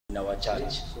in our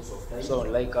church. So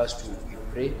I'd like us to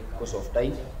pray because of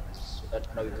time, so that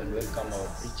now we can welcome our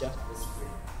preacher.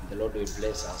 The Lord will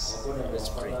bless us. Let's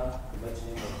pray.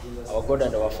 Our God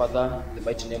and our Father, in the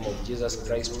mighty name of Jesus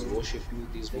Christ, we worship you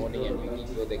this morning and we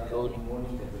give you the glory.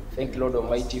 Thank you, Lord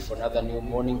Almighty, for another new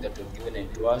morning that you've given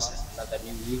unto us, another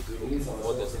new week. We give you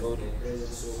all the glory.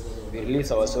 We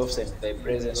release ourselves into thy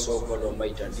presence, O God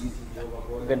Almighty, and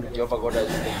even Jehovah God, as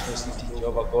we can sit,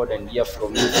 Jehovah God, and hear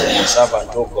from you, from your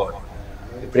servant, O God.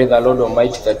 We pray the Lord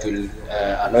Almighty that will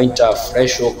anoint our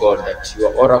fresh, O God, that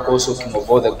your oracles, O King of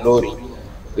all the glory,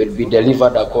 will be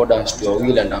delivered accordance to your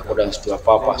will and accordance to your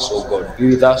purpose, O God.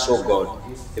 Be with us, O God.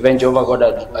 Even Jehovah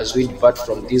God, as we depart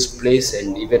from this place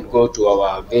and even go to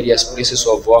our various places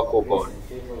of work, O God,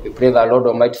 we pray the Lord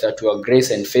Almighty that your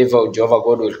grace and favor of Jehovah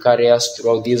God will carry us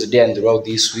throughout this day and throughout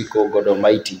this week, O God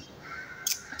Almighty.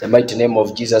 In the mighty name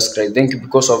of Jesus Christ. Thank you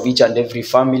because of each and every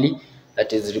family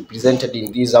that is represented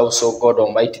in this house, O God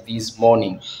Almighty, this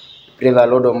morning. We pray the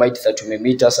Lord Almighty that you may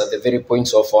meet us at the very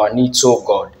points of our needs, O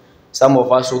God. Some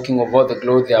of us, O King of all the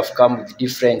glory, they have come with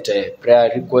different prayer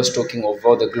requests, talking of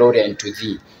all the glory unto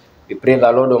thee. We pray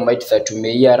the Lord Almighty that you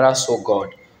may hear us, O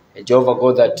God. And Jehovah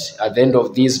God, that at the end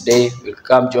of this day will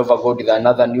come, Jehovah God, with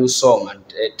another new song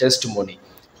and testimony.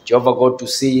 Jehovah God, to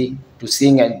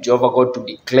sing, and Jehovah God, to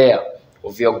declare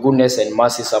of your goodness and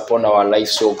mercies upon our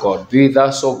lives, O God. Be with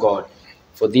us, O God.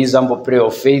 For this humble prayer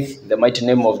of faith, in the mighty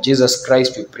name of Jesus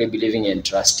Christ, we pray, believing and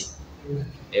trusting.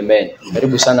 Amen.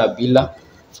 Karibu sana Bilha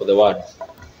for the word.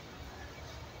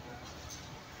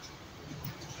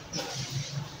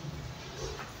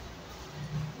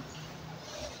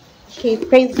 Okay,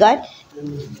 praise God.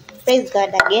 Praise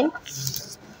God again.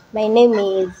 My name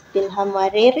is Bilha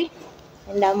Mwareri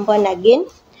and I'm born again.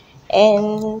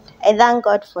 And I thank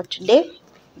God for today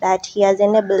that He has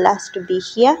enabled us to be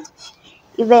here,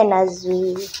 even as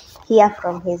we hear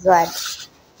from His word.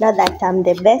 Not that I'm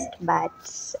the best,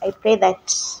 but I pray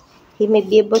that He may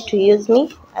be able to use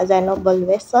me as a noble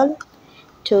vessel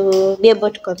to be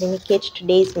able to communicate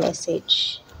today's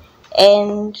message.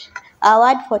 And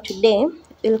our word for today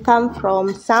will come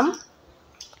from Psalm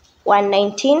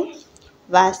 119,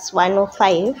 verse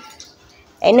 105.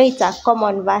 I know it's a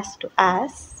common verse to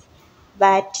us,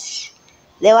 but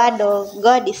the word of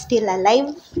God is still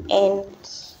alive and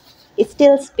it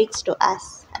still speaks to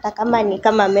us. Hata kama ni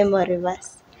kama memory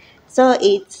verse. So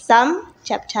it's Psalm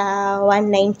chapter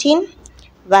 119,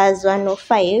 verse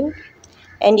 105,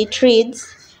 and it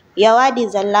reads, "Your word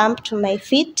is a lamp to my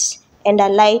feet and a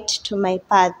light to my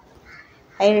path."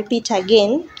 I repeat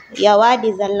again, your word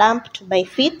is a lamp to my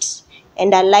feet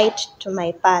and a light to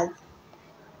my path.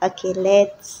 Okay,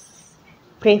 let's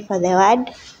pray for the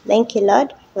word. Thank you,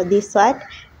 Lord, for this word.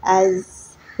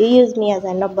 As you use me as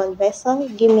a noble vessel,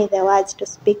 give me the words to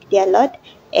speak, dear Lord,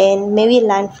 and may we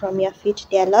learn from your feet,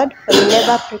 dear Lord, for you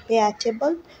never prepare a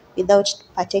table without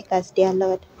partakers, dear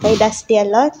Lord. Guide us, dear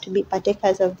Lord, to be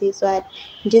partakers of this word.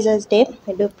 In Jesus' name,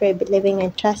 I do pray, believing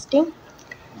and trusting.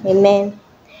 Amen.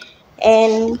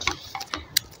 And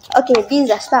okay, this is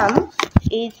a psalm.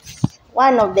 It's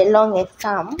one of the longest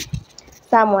psalms,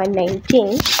 Psalm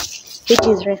 119, which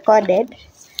is recorded.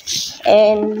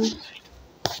 And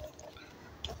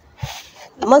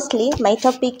mostly my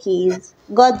topic is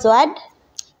God's word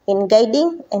in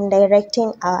guiding and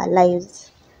directing our lives.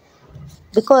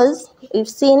 Because we've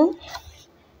seen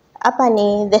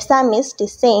the psalmist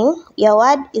is saying, your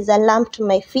word is a lamp to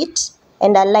my feet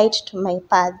and a light to my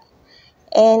path.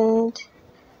 And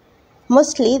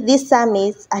mostly this psalm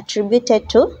is attributed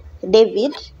to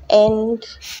David, and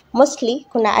mostly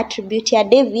kuna attribute ya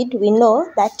David, we know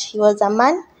that he was a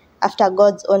man after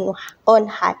God's own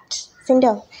heart.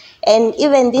 And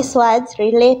even these words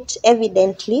relate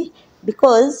evidently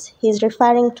because he's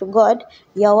referring to God.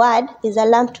 Your word is a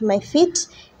lamp to my feet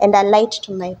and a light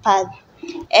to my path.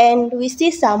 And we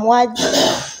see some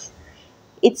words,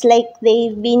 it's like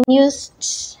they've been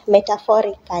used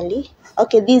metaphorically.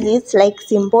 Okay, this is like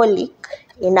symbolic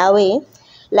in a way.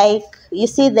 Like you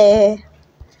see the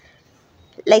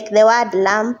word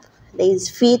lamp, there is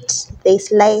feet, there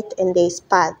is light, and there is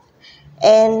path.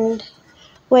 And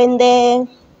when the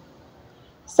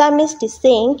psalmist is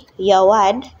saying your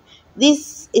word,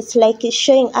 this is like it's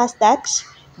showing us that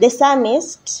the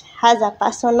psalmist has a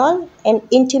personal and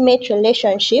intimate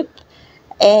relationship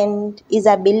and is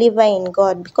a believer in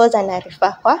God because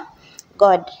anarifa kwa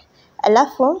God.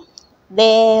 Alafu,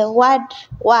 the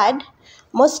word,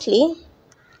 mostly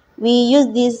we use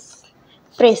this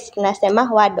phrase, tunasema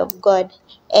word of God.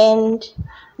 And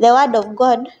the word of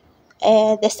God,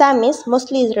 the psalmist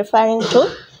mostly is referring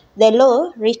to the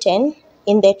law written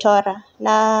in the Torah.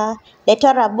 Na the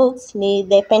Torah books ni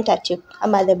the Pentateuch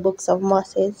ama the books of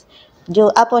Moses.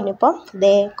 Juu hapo nipo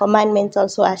the commandments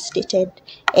also are stated,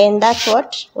 and that's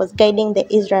what was guiding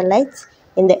the Israelites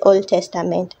in the Old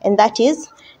Testament, and that is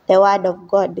the word of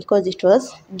God, because it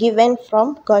was given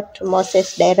from God to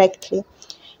Moses directly.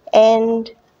 And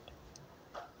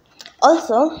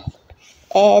also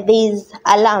there is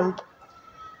a lamp,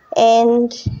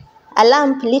 and a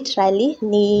lamp literally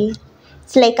ni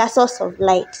it's like a source of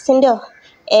light, sindio?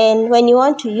 And when you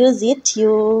want to use it,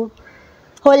 you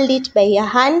hold it by your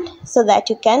hand so that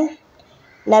you can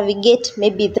navigate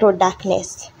maybe through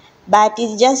darkness, but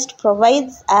it just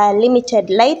provides a limited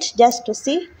light just to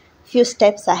see few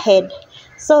steps ahead.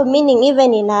 So meaning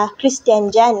even in a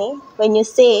Christian journey, when you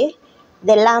say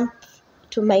the lamp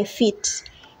to my feet,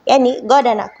 yani God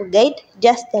anakuguide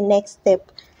just the next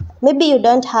step. Maybe you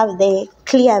don't have the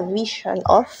clear vision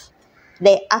of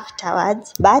the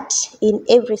afterwards, but in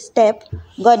every step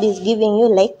God is giving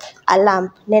you like a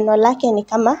lamp. Neno lake ni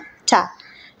kama taa,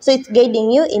 so it's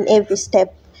guiding you in every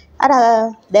step.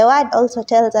 The word also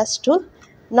tells us to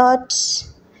not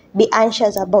be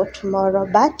anxious about tomorrow,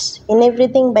 but in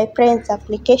everything by prayer and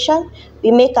supplication we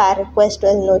make our request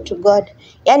well known to God.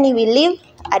 Yani we live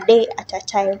a day at a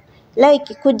time. Leo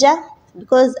ikikuja,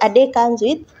 because a day comes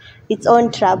with its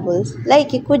own troubles. Leo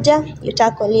ikikuja, you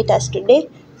tackle it as today,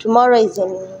 tomorrow is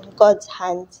in God's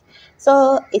hands.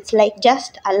 So it's like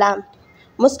just a lamp.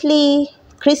 Mostly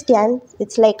Christians,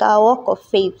 it's like a walk of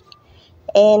faith,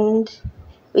 and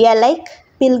we are like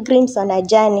pilgrims on a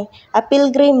journey. A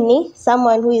pilgrim ni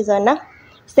someone who is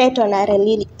set on a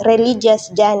religious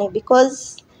journey,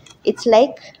 because it's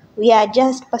like we are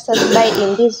just passers-by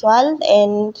in this world,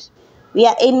 and we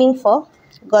are aiming for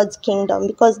God's kingdom,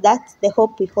 because that's the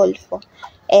hope we hold for,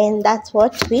 and that's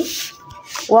what we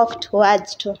work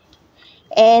towards to.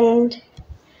 And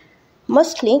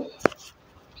mostly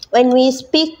when we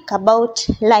speak about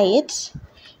light,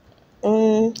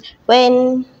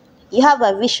 when you have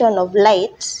a vision of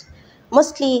light,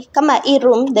 mostly kama hii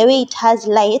room, the way it has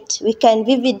light, we can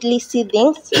vividly see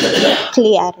things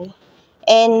clearly.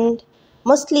 And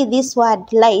mostly this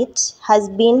word light has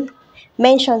been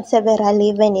mentioned severally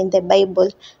even in the Bible,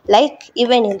 like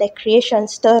even in the creation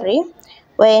story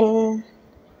when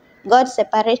God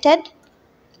separated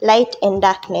light and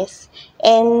darkness.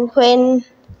 And when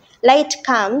light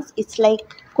comes, it's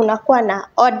like kunakuwa na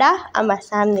order ama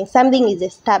something is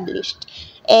established,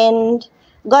 and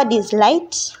God is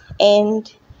light,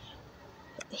 and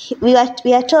we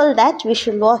are told that we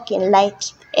should walk in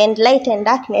light, and light and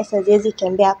darkness haziwezi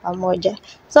tembea pamoja.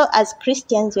 So as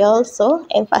Christians, we also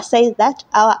emphasize that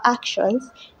our actions,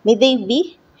 may they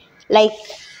be like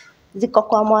ziko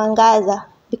kwa mwangaza,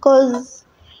 because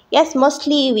yes,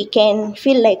 mostly we can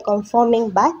feel like conforming,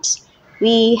 but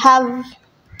we have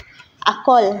a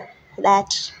call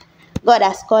that God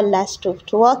has called us to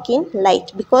walk in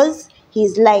light, because He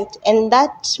is light, and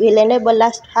that will enable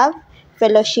us to have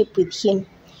fellowship with Him.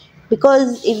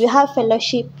 Because if you have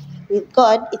fellowship with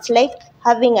God, it's like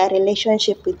having a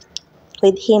relationship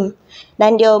with Him.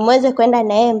 Na ndio mweze kwenda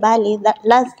na yeye mbali,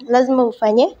 lazima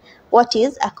ufanye what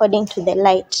is according to the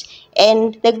light.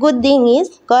 And the good thing is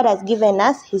God has given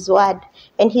us His word,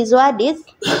 and His word is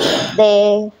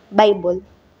the Bible.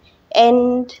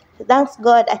 And thanks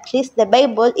God, at least the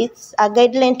Bible is a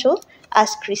guideline to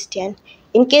us Christian.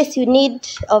 In case you need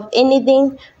of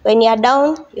anything, when you're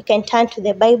down, you can turn to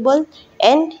the Bible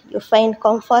and you find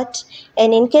comfort.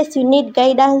 And in case you need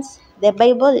guidance, the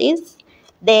Bible is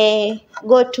the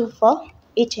go-to for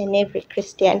each and every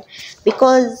Christian,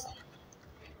 because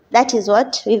that is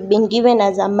what we've been given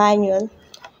as a manual.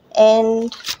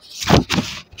 And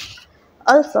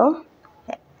also,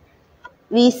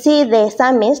 we see the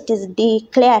psalmist is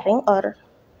declaring, or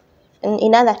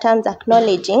in other terms,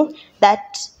 acknowledging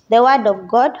that the word of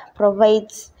God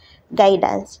provides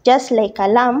guidance. Just like a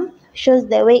lamp shows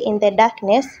the way in the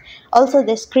darkness, also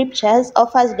the scriptures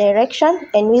offers direction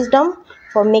and wisdom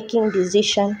for making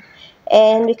decisions.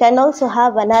 And we can also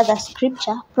have another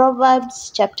scripture,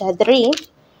 Proverbs chapter 3,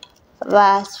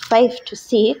 verse 5 to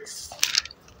 6.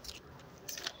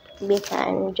 We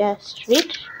can just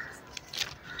read.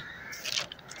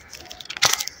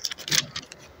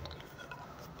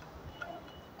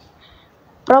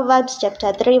 Proverbs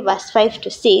chapter 3, verse 5 to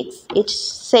 6, it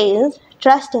says,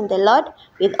 "Trust in the Lord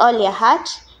with all your heart,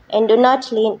 and do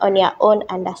not lean on your own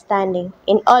understanding.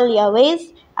 In all your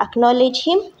ways acknowledge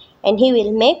Him, and He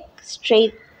will make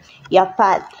straight your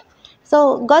path."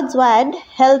 So God's word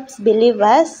helps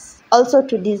believers also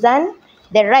to discern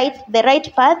the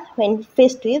right path when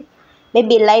faced with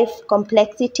maybe life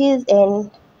complexities and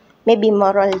maybe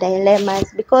moral dilemmas,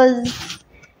 because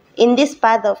in this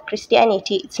path of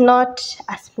Christianity, it's not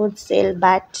a smooth sail,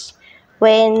 but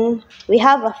when we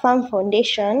have a firm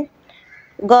foundation,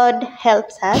 God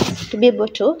helps us to be able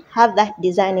to have that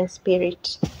discerning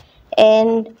spirit.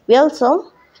 And we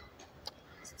also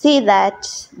see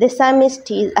that the psalmist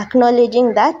is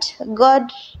acknowledging that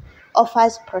God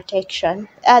offers protection.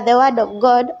 The word of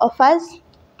God offers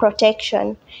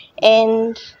protection.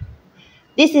 And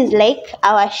this is like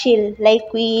our shield,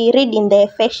 like we read in the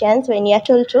Ephesians when you are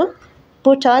told to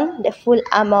put on the full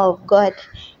armor of God.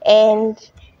 And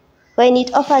when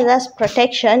it offers us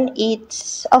protection,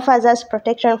 it offers us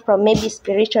protection from maybe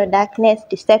spiritual darkness,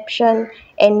 deception,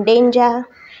 and danger.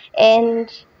 And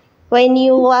when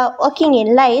you are walking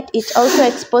in light, it also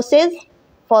exposes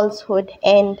falsehood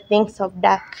and things of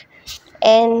dark.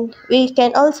 And we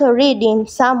can also read in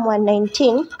Psalm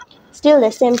 119, still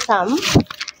the same psalm,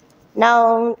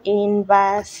 now in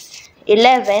verse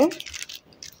 11,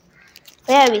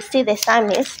 where we see the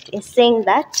psalmist is saying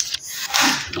that,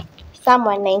 Psalm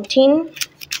 119,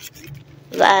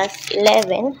 verse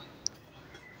 11,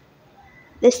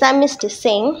 the psalmist is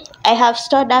saying, I have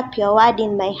stored up your word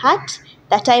in my heart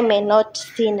that I may not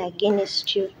sin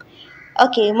against you.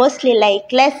 Okay, mostly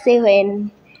like, let's say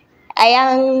when a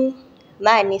young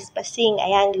man is pursuing a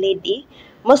young lady,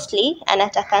 mostly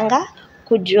anatakanga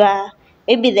kujua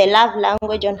maybe the love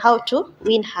language on how to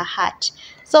win her heart.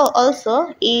 So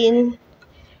also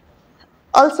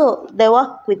the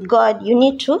work with God, you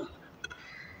need to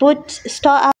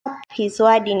store up his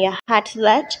word in your heart so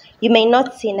that you may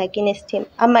not sin against him.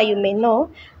 Ama you may know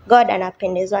God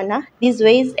anapendezwa na these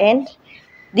ways and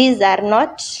these are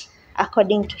not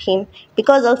according to him.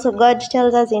 Because also God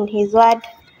tells us in his word,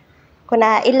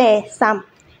 kuna ile Psalm,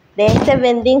 the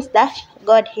 7 things that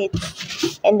God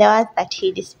hates and the ones that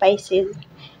he despises.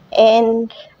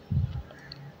 And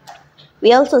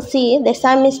we also see the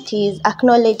psalmist is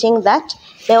acknowledging that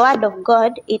the word of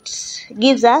God, it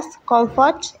gives us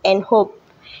comfort and hope.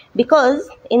 Because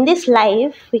in this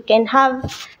life, we can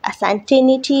have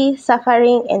uncertainty,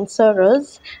 suffering, and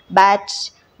sorrows,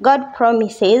 but God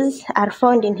promises are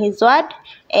found in his word,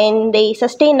 and they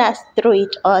sustain us through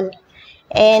it all.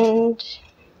 And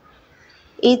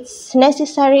it's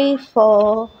necessary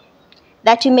for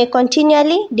that you may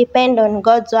continually depend on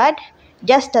God's word,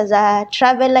 just as a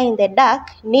traveler in the dark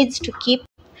needs to keep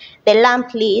the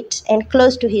lamp lit and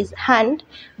close to his hand.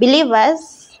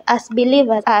 Believers,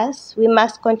 we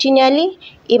must continually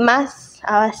immerse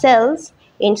ourselves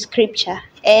in Scripture.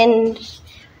 And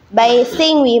by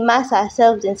saying we immerse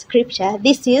ourselves in Scripture,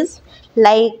 this is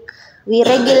like we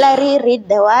regularly read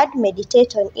the word,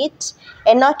 meditate on it,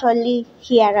 and not only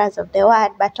hearers of the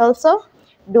word, but also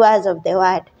doers of the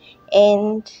word.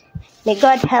 And may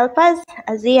God help us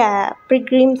as we are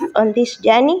pilgrims on this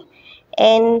journey,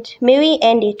 and may we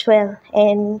end it well,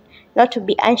 and not to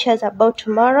be anxious about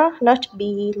tomorrow, not to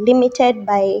be limited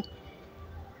by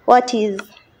what is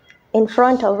in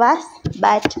front of us,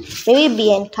 but may we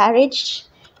be encouraged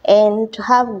and to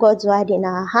have God's word in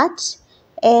our hearts.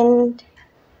 And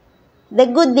the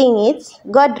good thing is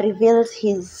God reveals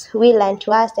his will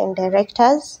unto us and directs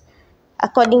us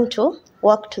according to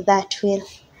walk to that will.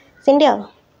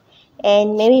 Sindio?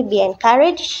 And may we be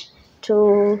encouraged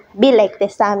to be like the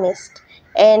psalmist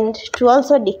and to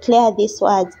also declare these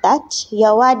words, that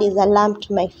your word is a lamp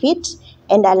to my feet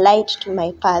and a light to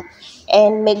my path.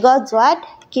 And may God's word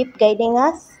keep guiding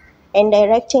us and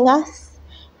directing us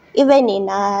even in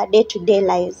our day-to-day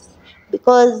lives,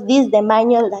 because this is the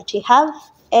manual that we have.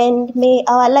 And may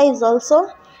our lives also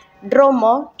draw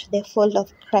more to the fold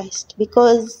of Christ,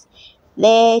 because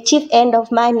the chief end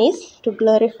of man is to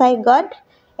glorify God,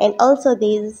 and also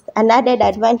there is an added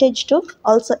advantage to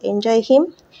also enjoy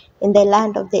him in the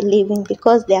land of the living,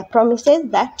 because there are promises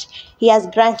that he has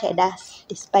granted us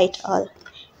despite all.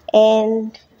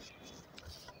 And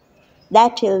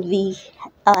that will be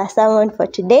our sermon for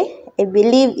today. I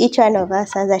believe each one of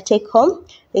us has a take home.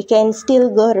 We can still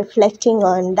go reflecting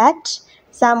on that,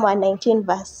 Psalm 119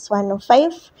 verse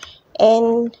 105.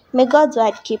 And may God's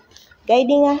word keep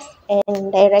guiding us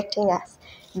and directing us,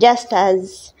 just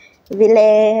as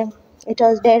Vile it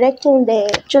was directing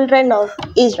the children of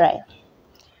Israel.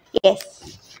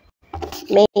 Yes,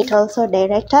 may it also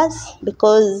direct us,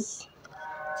 because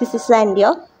this is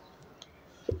Sandio.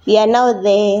 We are now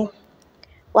the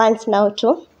ones now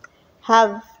to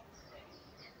have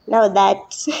now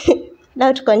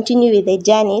to continue with the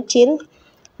journey till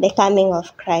the coming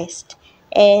of Christ.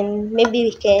 And maybe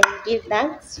we can give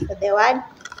thanks for the word.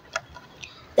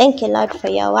 Thank you, Lord, for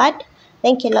your word.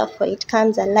 Thank you, Lord, for it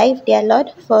comes alive, dear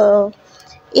Lord, for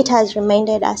it has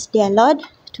reminded us, dear Lord,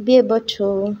 to be able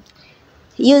to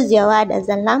use your word as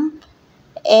a lamp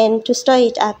and to store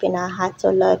it up in our hearts,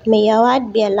 O Lord. May your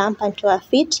word be a lamp unto our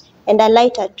feet and a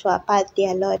light unto our path,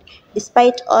 dear Lord.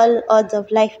 Despite all odds of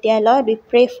life, dear Lord, we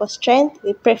pray for strength,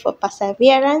 we pray for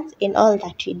perseverance in all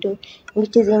that we do.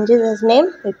 Which is in Jesus'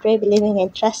 name, we pray, believing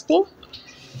and trusting.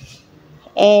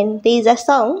 And there is a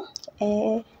song,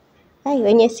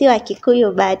 wenye si wa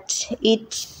Kikuyu, but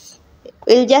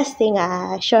we'll just sing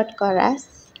a short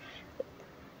chorus.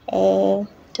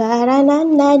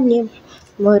 Twaranananim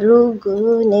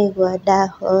murugu nĩguo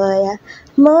ndahoya,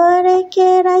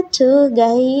 mũrekera tu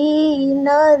Ngai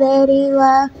na ũtheri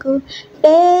waku,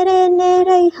 rĩrĩ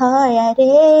nĩrĩo ihoya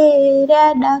rĩrĩa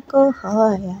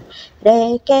ndakũhoya,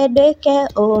 reke ndwĩke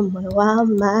ũmwe wa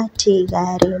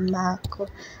matigari maku.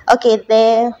 Okay,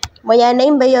 mwenye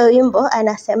anaimba hiyo wimbo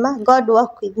anasema God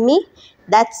walk with me,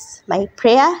 that's my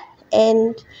prayer,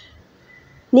 and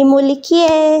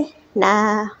nimulikie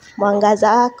na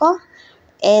mwangaza wako,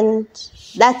 and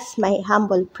that's my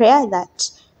humble prayer,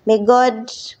 that may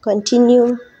God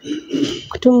continue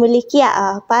kutumulikia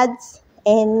our paths,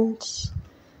 and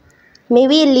may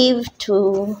we live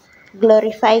to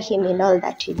glorify him in all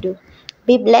that we do.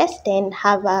 Be blessed and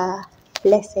have a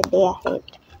blessed day ahead.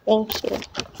 Thank you.